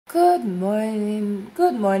Good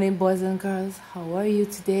morning, boys and girls. How are you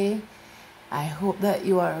today? I hope that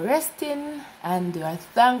you are resting and you are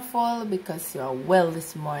thankful because you are well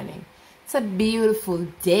this morning. It's a beautiful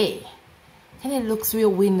day. Can you look through your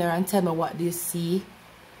window and tell me what do you see?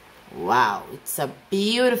 Wow, it's a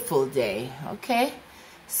beautiful day. Okay,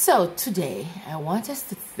 so today I want us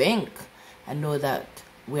to think and know that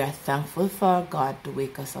we are thankful for God to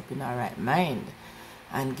wake us up in our right mind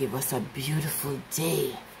and give us a beautiful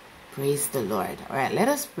day. Praise the Lord. All right, let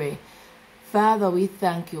us pray. Father, we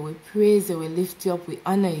thank you, we praise you, we lift you up, we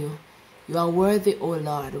honor you. You are worthy, O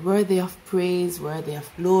Lord, worthy of praise, worthy of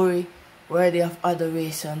glory, worthy of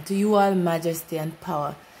adoration. To you all majesty and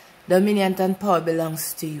power, dominion and power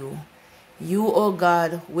belongs to you. You, O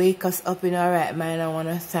God, wake us up in our right mind. I want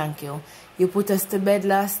to thank you. You put us to bed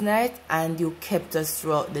last night and you kept us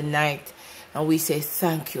throughout the night. And we say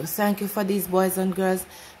thank you. Thank you for these boys and girls.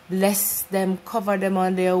 Bless them, cover them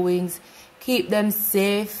on their wings. Keep them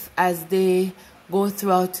safe as they go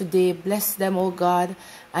throughout today. Bless them, oh God,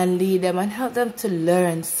 and lead them and help them to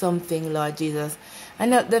learn something, Lord Jesus.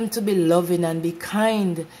 And help them to be loving and be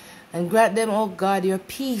kind. And grant them, oh God, your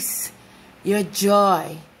peace, your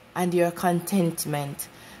joy, and your contentment.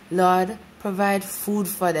 Lord, provide food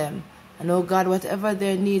for them. And oh God, whatever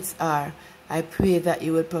their needs are, I pray that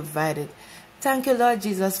you will provide it. Thank you, Lord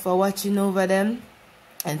Jesus, for watching over them.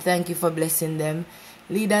 And thank you for blessing them.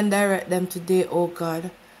 Lead and direct them today, oh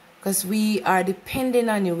God. Because we are depending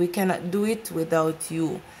on you. We cannot do it without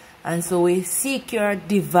you. And so we seek your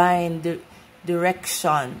divine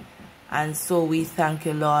direction. And so we thank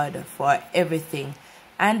you, Lord, for everything.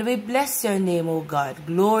 And we bless your name, oh God.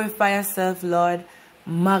 Glorify yourself, Lord.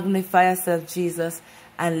 Magnify yourself, Jesus.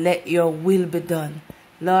 And let your will be done.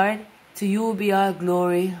 Lord, to you be all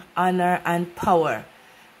glory, honor, and power,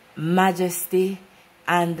 majesty,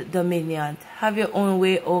 and dominion. Have your own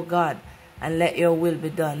way, O God, and let your will be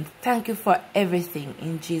done. Thank you for everything.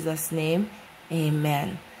 In Jesus' name,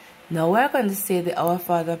 amen. Now we're going to say the Our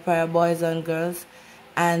Father prayer, boys and girls,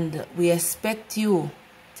 and we expect you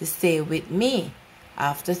to say with me.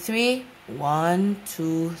 After 3, 1,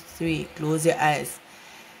 2, 3. Close your eyes.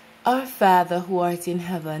 Our Father who art in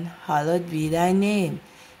heaven, hallowed be thy name.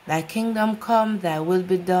 Thy kingdom come, thy will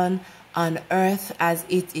be done on earth as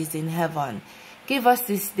it is in heaven. Give us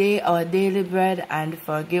this day our daily bread, and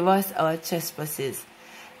forgive us our trespasses,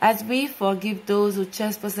 as we forgive those who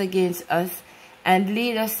trespass against us. And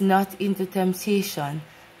lead us not into temptation,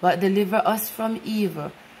 but deliver us from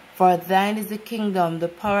evil. For thine is the kingdom, the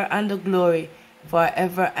power, and the glory,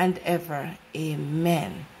 forever and ever.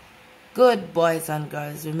 Amen. Good boys and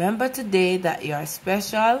girls, remember today that you are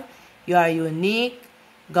special, you are unique.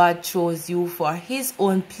 God chose you for his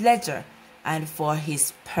own pleasure and for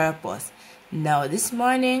his purpose. Now this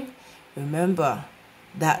morning, remember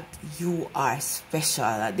that you are special.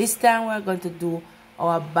 At this time, we're going to do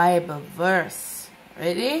our Bible verse.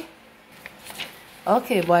 Ready?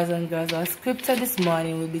 Okay, boys and girls, our scripture this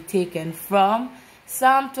morning will be taken from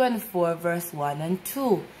Psalm 24, verse 1 and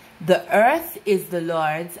 2. The earth is the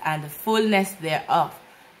Lord's and the fullness thereof,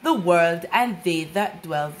 the world and they that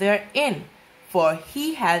dwell therein. For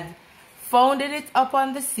he had founded it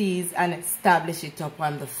upon the seas and established it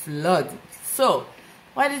upon the flood. So,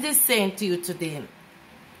 what is it saying to you today?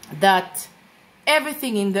 That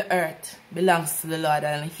everything in the earth belongs to the Lord,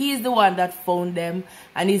 and he's the one that found them,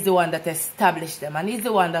 and he's the one that established them, and he's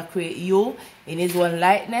the one that created you in his own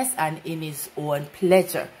likeness and in his own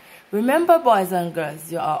pleasure. Remember, boys and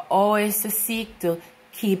girls, you are always to seek to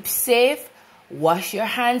keep safe. Wash your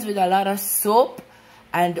hands with a lot of soap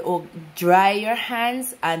and dry your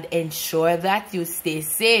hands, and ensure that you stay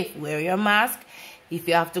safe. Wear your mask. If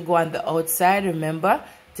you have to go on the outside, remember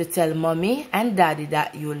to tell mommy and daddy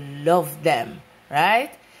that you love them,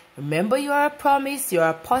 right? Remember, you are a promise, you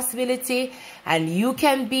are a possibility, and you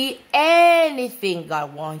can be anything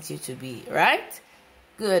God wants you to be, right?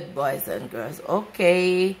 Good, boys and girls.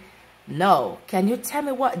 Okay. Now, can you tell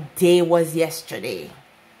me what day was yesterday?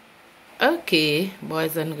 Okay,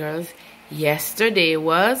 boys and girls. Yesterday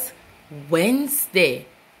was Wednesday.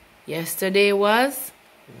 Yesterday was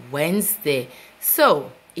Wednesday.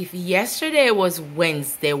 So, if yesterday was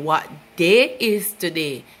Wednesday, what day is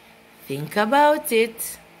today? Think about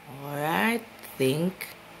it. Alright, think.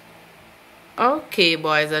 Okay,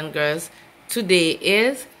 boys and girls. Today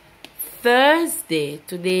is Thursday.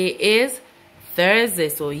 Today is Thursday.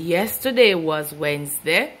 So, yesterday was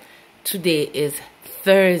Wednesday. Today is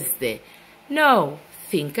Thursday. Now,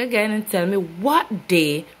 think again and tell me, what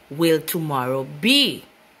day will tomorrow be?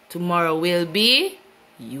 Tomorrow will be,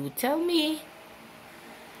 you tell me.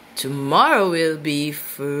 Tomorrow will be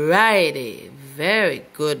Friday. Very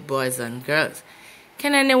good, boys and girls.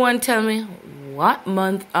 Can anyone tell me what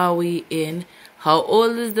month are we in? How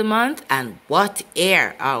old is the month? And what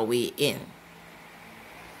year are we in?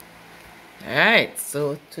 Alright,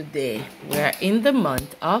 so today we are in the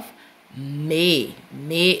month of May.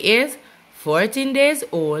 May is 14 days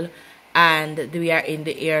old and we are in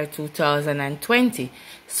the year 2020.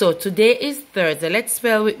 So today is Thursday. Let's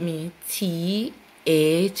spell with me. Thursday.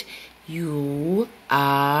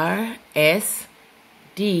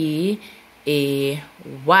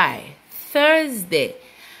 Thursday.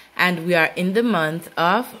 And we are in the month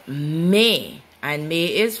of May. And May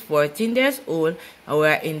is 14 days old and we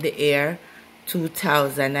are in the year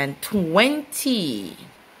 2020.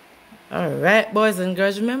 Alright, boys and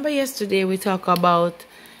girls, remember yesterday we talked about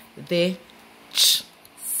the ch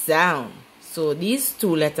sound. So these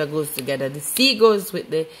two letters goes together. The C goes with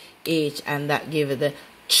the H and that gives the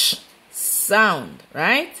ch sound,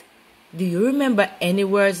 right? Do you remember any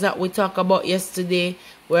words that we talked about yesterday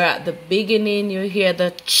where at the beginning you hear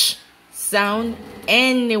the ch sound?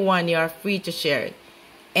 Anyone, you are free to share it.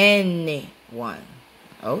 Anyone.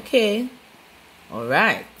 Okay.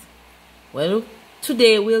 Alright. Well,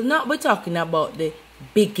 today we'll not be talking about the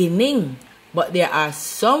beginning, but there are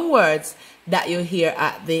some words that you hear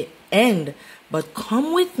at the end. But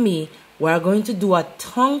come with me, we're going to do a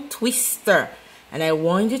tongue twister. And I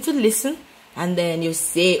want you to listen and then you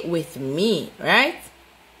say it with me, right?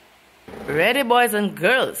 Ready, boys and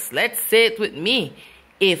girls? Let's say it with me.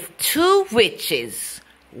 If two witches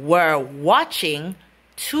were watching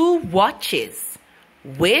two watches,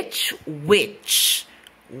 which witch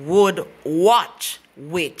would watch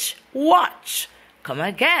which watch? Come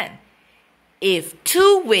again. If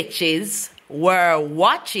two witches were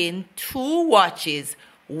watching two watches,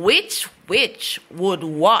 which witch would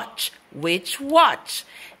watch which watch?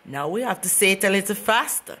 Now we have to say it a little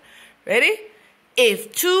faster. Ready?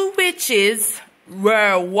 If two witches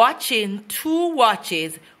were watching two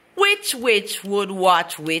watches, which witch would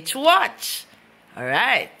watch which watch? All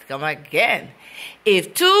right, come again.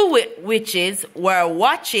 If two witches were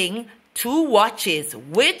watching two watches,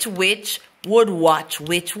 which witch would watch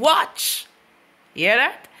which watch? Hear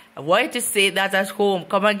that? I want you to say that at home.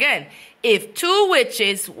 Come again. If two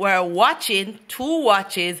witches were watching two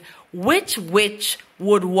watches, which witch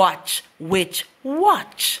would watch which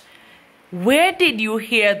watch? Where did you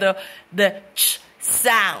hear the ch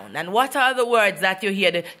sound? And what are the words that you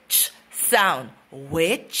hear the ch sound?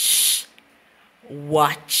 Which,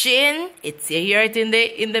 watching. It's, you hear it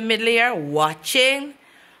in the middle here. Watching,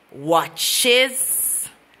 watches,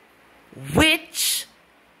 which,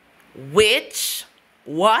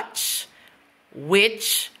 watch,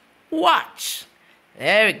 which, watch.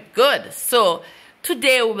 Very good. So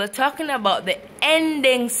today we were talking about the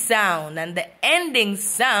ending sound and the ending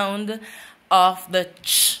sound of the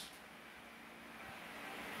ch.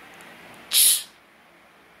 Ch.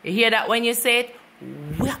 You hear that when you say it?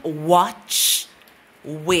 Watch,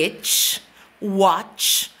 which,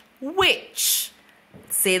 watch, which.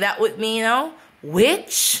 Say that with me now.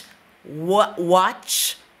 Which,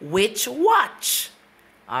 watch, which, watch.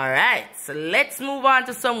 All right, so let's move on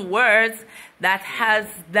to some words that has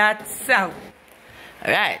that sound.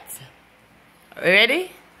 All right,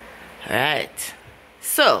 ready? All right,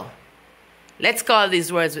 so let's call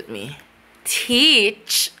these words with me.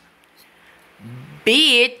 Teach,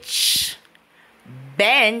 beach,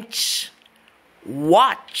 bench,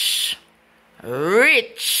 watch,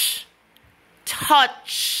 rich,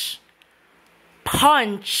 touch,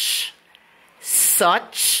 punch,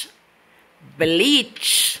 such,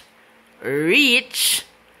 bleach, reach,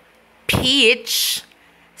 peach,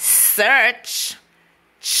 search,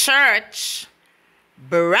 church,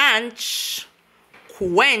 branch,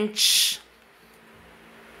 quench,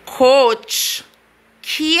 coach,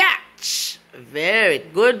 catch. Very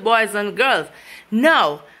good, boys and girls.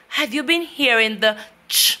 Now, have you been hearing the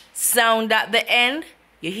ch sound at the end?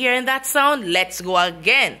 You hearing that sound? Let's go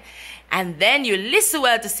again. And then you listen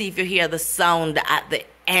well to see if you hear the sound at the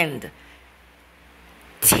end.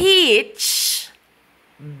 Teach,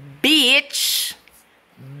 beach,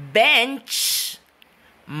 bench,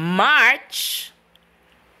 march,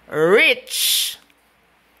 rich,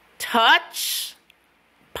 touch,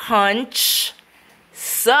 punch,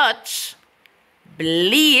 such,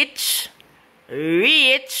 bleach,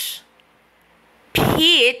 reach,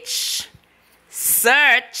 peach,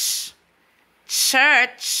 search,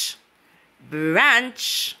 church,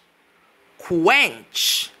 branch,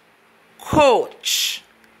 quench, coach,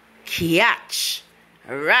 catch.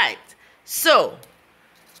 Right. So,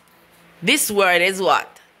 this word is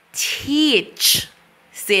what? Teach.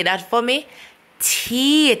 Say that for me.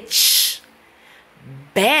 Teach.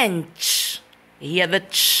 Bench. Hear the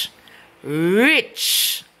ch.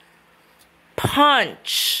 Rich.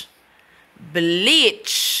 Punch.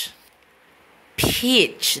 Bleach.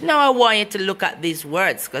 Peach. Now I want you to look at these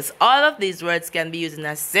words, because all of these words can be used in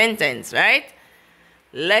a sentence, right?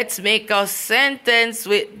 Let's make a sentence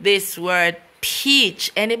with this word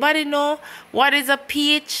peach. Anybody know what is a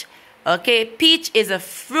peach? Okay, peach is a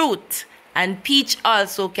fruit, and peach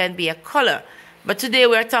also can be a color. But today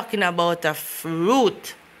we're talking about a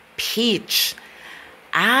fruit, peach.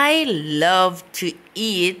 I love to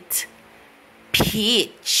eat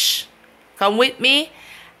peach. Come with me.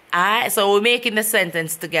 So we're making the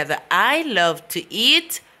sentence together. I love to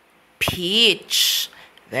eat peach.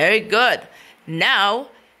 Very good. Now,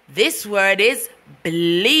 this word is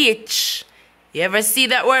bleach. You ever see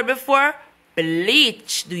that word before?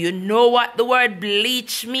 Bleach. Do you know what the word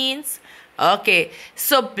bleach means? Okay,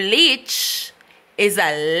 so bleach is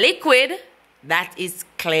a liquid that is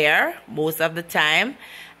clear most of the time.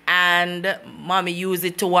 And mommy used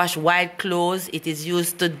it to wash white clothes. It is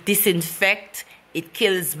used to disinfect. It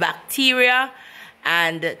kills bacteria,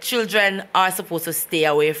 and children are supposed to stay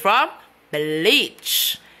away from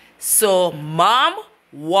bleach. So mom,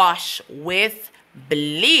 wash with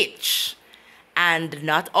bleach. And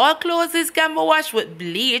not all clothes can be washed with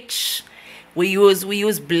bleach. We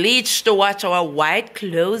use bleach to wash our white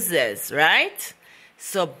clothes, right?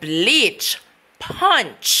 So bleach,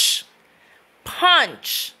 punch.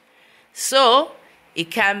 So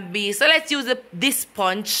it can be, so let's use this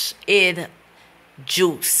punch in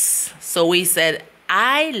juice. So we said,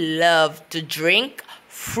 I love to drink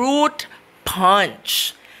fruit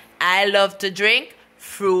punch. I love to drink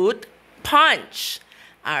fruit punch.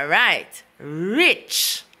 All right.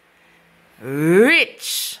 Rich.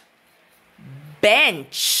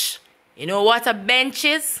 Bench. You know what a bench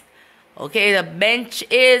is? Okay, the bench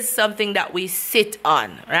is something that we sit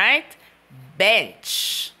on, right?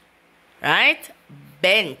 Bench. Right?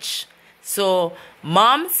 Bench. So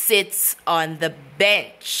mom sits on the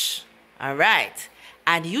bench. All right.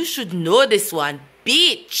 And you should know this one.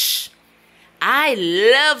 Beach. I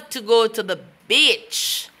love to go to the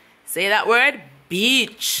beach. Say that word.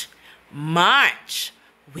 Beach. March.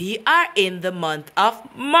 We are in the month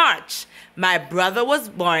of March. My brother was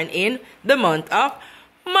born in the month of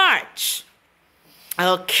March.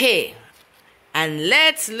 Okay. And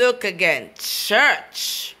let's look again.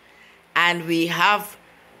 Church. And we have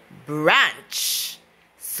branch.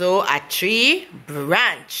 So a tree,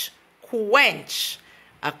 branch. Quench.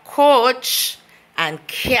 A coach, and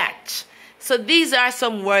catch. So these are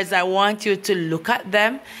some words. I want you to look at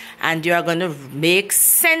them, and you are going to make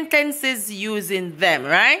sentences using them,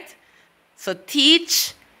 right? So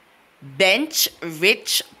teach, bench,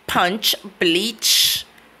 rich, punch, bleach,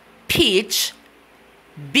 peach,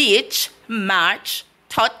 beach, march,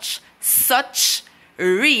 touch, such,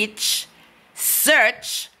 reach,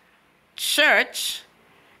 search, church,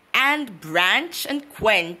 and branch, and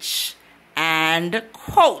quench, and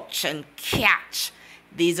coach, and catch.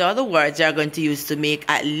 These are the words you're going to use to make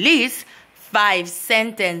at least 5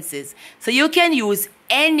 sentences. So you can use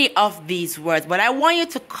any of these words, but I want you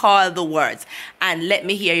to call the words and let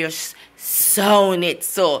me hear you sound it.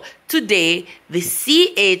 So today, the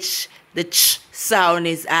CH, the ch sound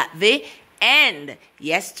is at the end.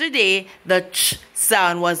 Yesterday, the ch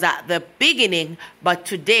sound was at the beginning, but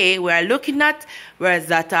today we are looking at words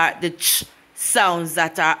that are the ch sounds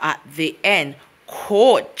that are at the end.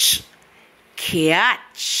 Coach,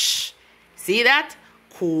 catch. See that?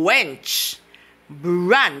 Quench,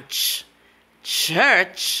 branch,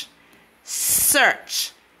 church,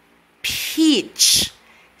 search, peach.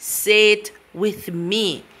 Say it with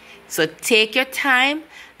me. So take your time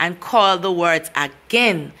and call the words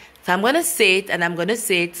again. So I'm going to say it, and I'm going to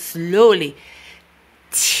say it slowly.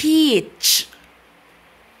 Teach,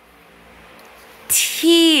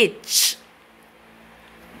 teach,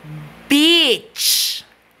 beach,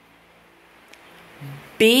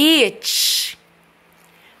 beach,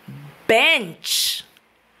 bench,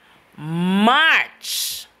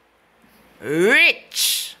 march,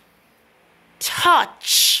 rich,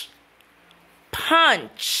 touch,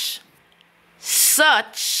 punch,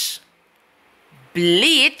 such,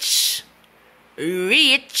 bleach,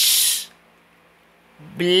 reach,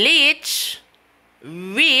 bleach,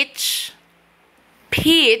 reach,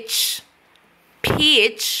 peach,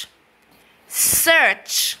 peach,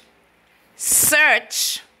 search,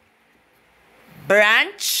 search,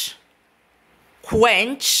 branch,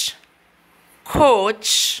 quench,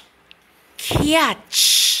 coach,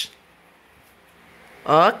 catch.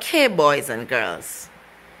 Okay, boys and girls.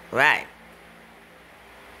 Right.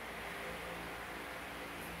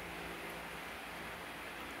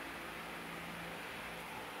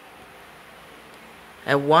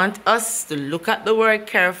 I want us to look at the word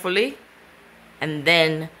carefully, and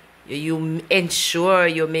then you ensure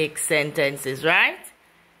you make sentences, right?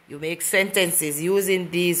 You make sentences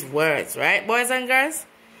using these words, right, boys and girls?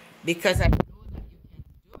 Because I know that you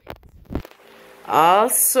can do it.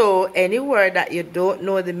 Also, any word that you don't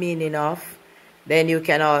know the meaning of, then you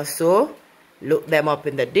can also look them up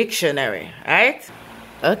in the dictionary, right?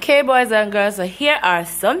 Okay, boys and girls, so here are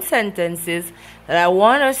some sentences that I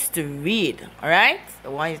want us to read, all right? I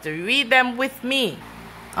want you to read them with me.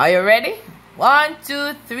 Are you ready? 1,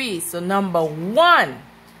 2, 3. So number 1,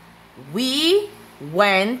 we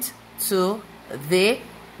went to the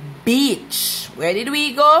beach. Where did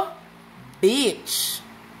we go? Beach.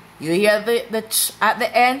 You hear the ch at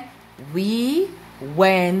the end? We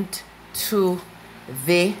went to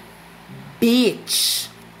the beach.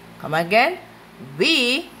 Come again.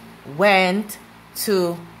 We went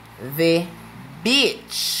to the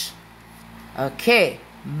beach. Okay.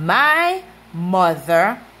 My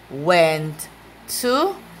mother went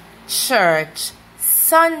to church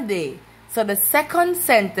Sunday. So the second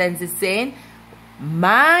sentence is saying,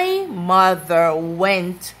 my mother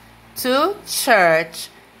went to church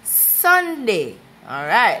Sunday. All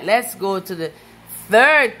right, let's go to the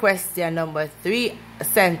third question, number 3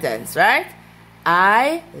 sentence, right?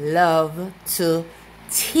 I love to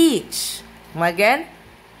teach. Come again.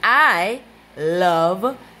 I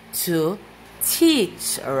love to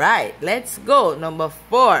teach. All right, let's go. Number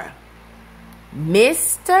 4.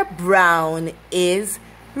 Mr. Brown is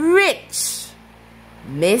rich.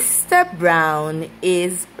 Mr. Brown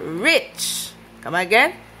is rich. Come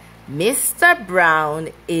again. Mr. Brown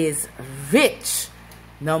is rich.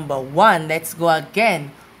 Number 1, let's go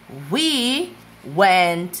again. We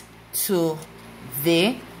went to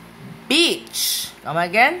the beach. Come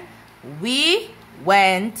again. We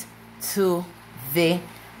went to the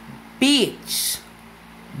beach.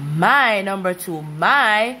 Number 2,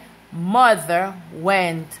 my mother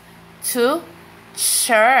went to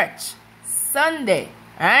church Sunday,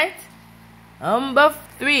 right? Number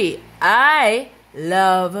 3, I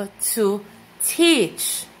love to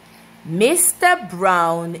teach. Mr.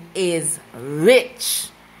 Brown is rich.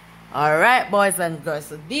 All right, boys and girls.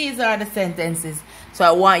 So these are the sentences. So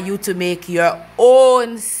I want you to make your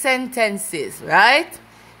own sentences, right?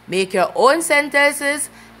 Make your own sentences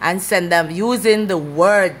and send them using the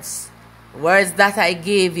words that I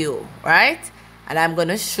gave you, right? And I'm going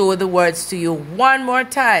to show the words to you one more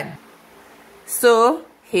time. So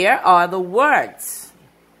here are the words,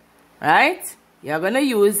 right? You're going to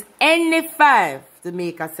use any 5 to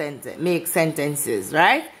make a sentence, make sentences,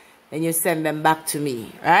 right? Then you send them back to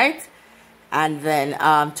me, right? And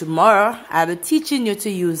then tomorrow I'll be teaching you to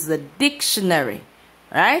use the dictionary,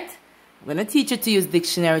 right? I'm going to teach you to use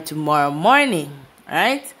dictionary tomorrow morning,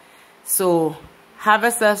 right? So have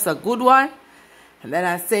yourselves a good one. And then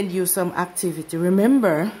I'll send you some activity.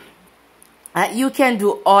 Remember that you can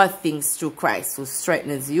do all things through Christ who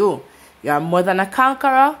strengthens you. You are more than a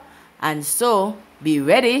conqueror. And so be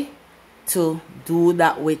ready to do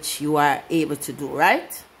that which you are able to do,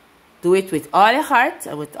 right? Do it with all your heart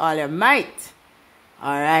and with all your might.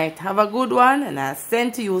 All right. Have a good one. And I'll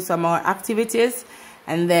send to you some more activities.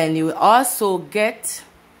 And then you will also get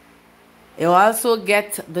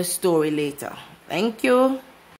the story later. Thank you.